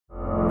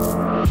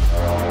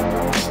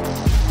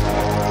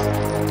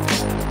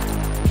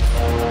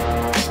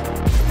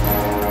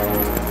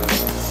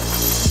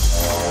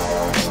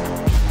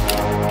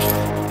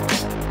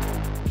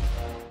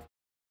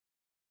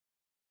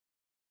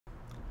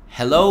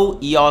Hello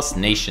EOS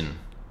Nation.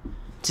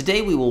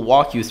 Today we will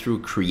walk you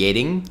through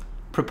creating,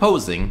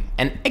 proposing,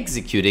 and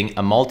executing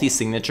a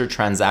multi-signature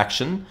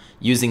transaction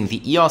using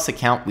the EOS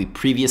account we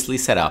previously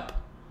set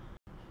up.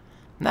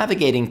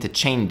 Navigating to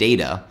Chain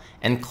Data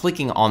and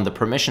clicking on the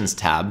Permissions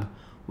tab,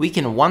 we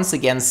can once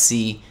again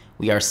see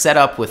we are set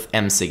up with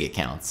MSIG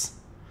accounts.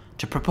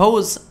 To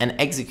propose and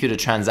execute a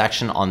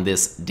transaction on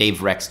this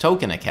DaveRex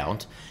token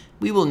account,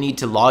 we will need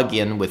to log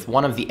in with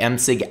one of the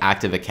MSIG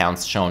active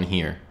accounts shown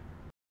here.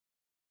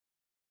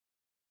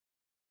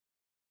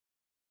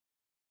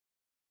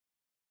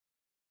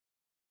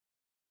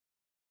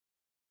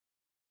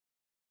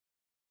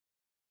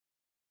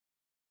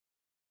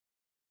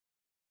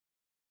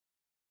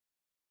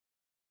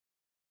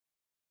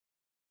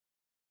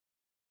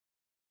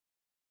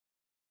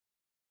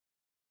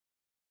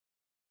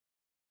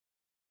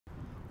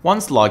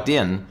 Once logged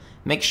in,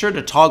 make sure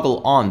to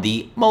toggle on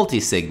the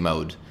Multi-Sig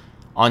mode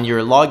on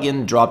your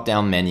login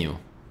drop-down menu.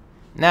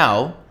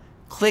 Now,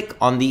 click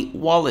on the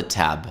Wallet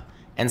tab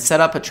and set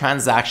up a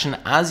transaction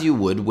as you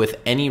would with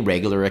any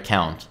regular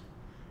account.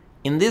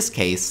 In this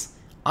case,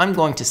 I'm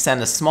going to send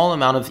a small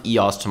amount of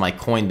EOS to my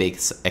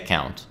Coinbase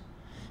account.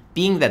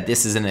 Being that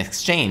this is an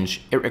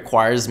exchange, it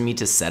requires me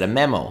to set a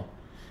memo.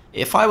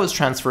 If I was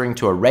transferring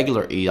to a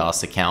regular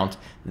EOS account,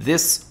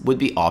 this would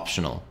be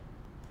optional.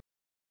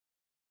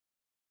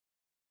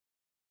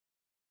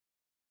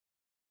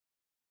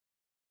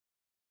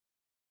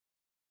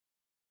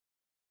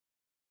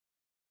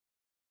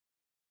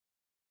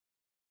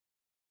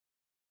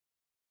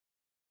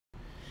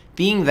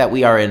 Being that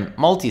we are in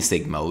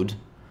multi-sig mode,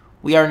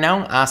 we are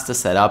now asked to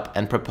set up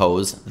and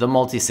propose the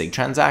multi-sig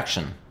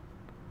transaction.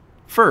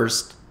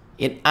 First,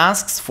 it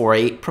asks for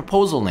a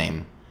proposal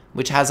name,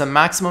 which has a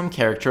maximum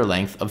character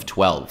length of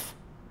 12.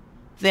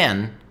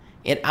 Then,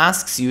 it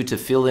asks you to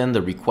fill in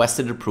the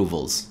requested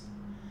approvals.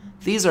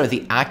 These are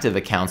the active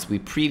accounts we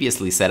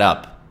previously set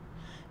up.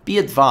 Be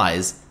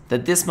advised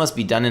that this must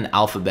be done in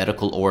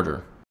alphabetical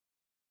order.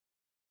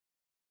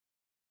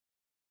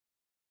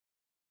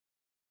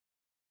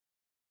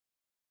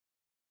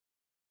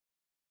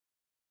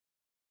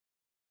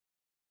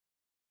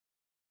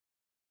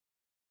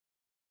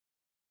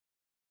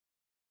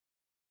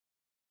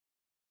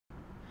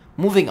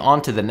 Moving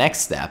on to the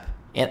next step,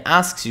 it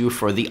asks you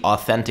for the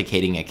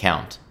Authenticating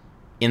Account.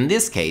 In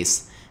this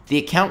case, the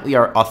account we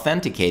are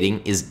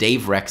authenticating is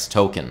DaveRex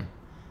token.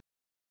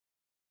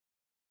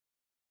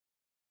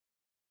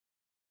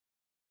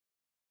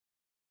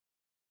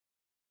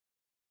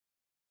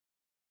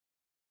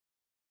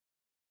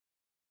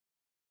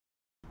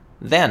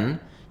 Then,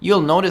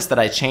 you'll notice that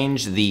I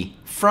changed the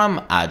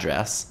From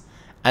address,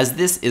 as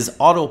this is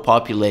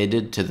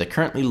auto-populated to the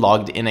currently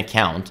logged in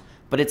account,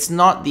 but it's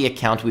not the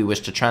account we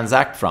wish to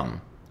transact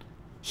from.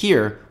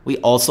 Here, we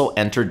also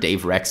enter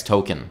DaveRex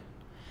token.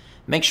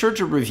 Make sure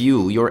to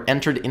review your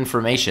entered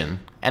information,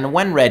 and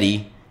when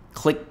ready,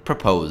 click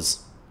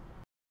Propose.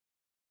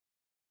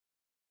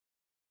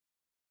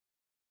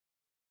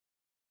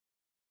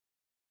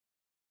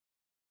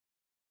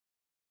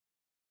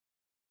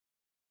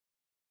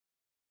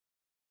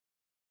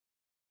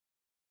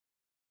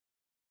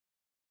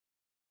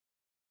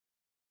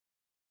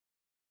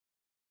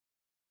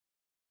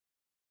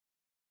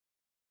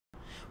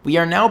 We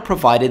are now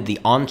provided the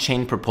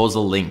on-chain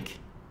proposal link.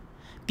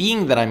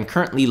 Being that I'm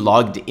currently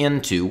logged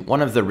into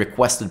one of the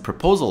requested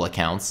proposal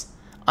accounts,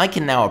 I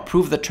can now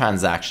approve the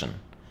transaction.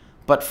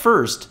 But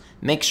first,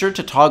 make sure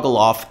to toggle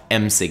off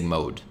MSIG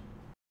mode.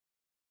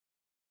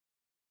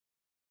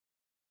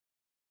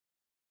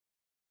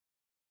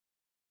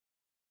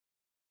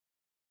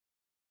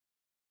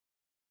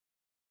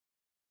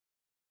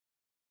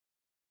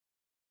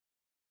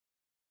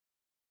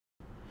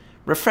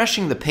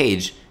 Refreshing the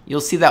page,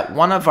 you'll see that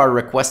one of our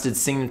requested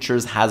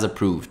signatures has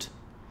approved.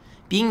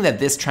 Being that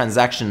this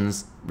transaction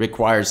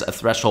requires a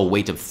threshold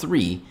weight of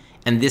 3,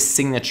 and this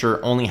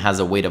signature only has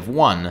a weight of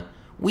 1,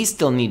 we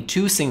still need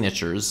 2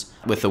 signatures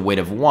with a weight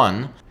of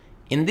 1.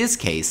 In this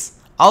case,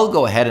 I'll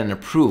go ahead and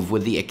approve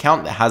with the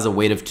account that has a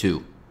weight of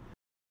 2.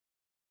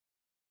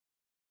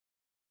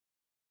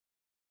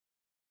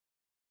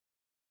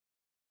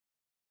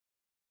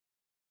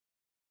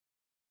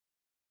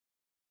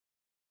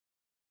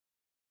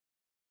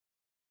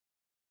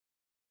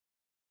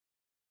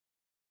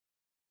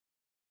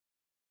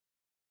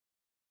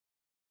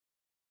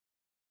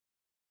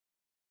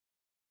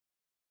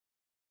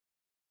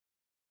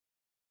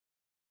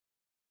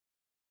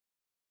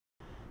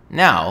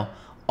 Now,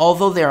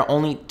 although there are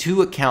only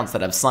 2 accounts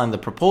that have signed the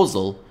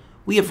proposal,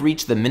 we have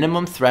reached the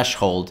minimum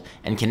threshold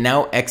and can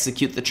now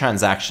execute the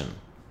transaction.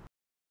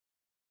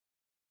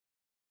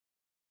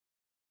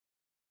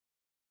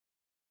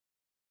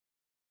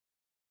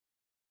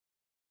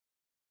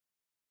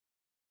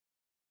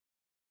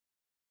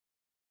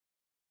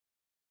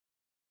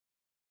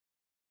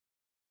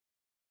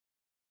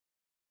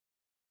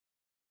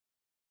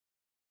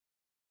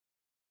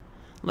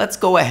 Let's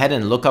go ahead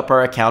and look up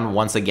our account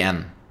once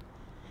again.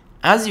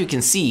 As you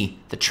can see,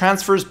 the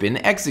transfer's been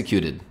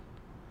executed.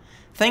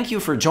 Thank you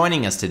for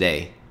joining us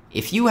today.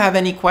 If you have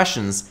any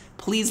questions,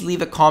 please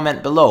leave a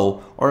comment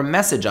below or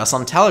message us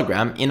on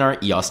Telegram in our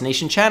EOS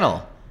Nation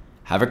channel.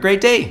 Have a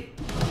great day!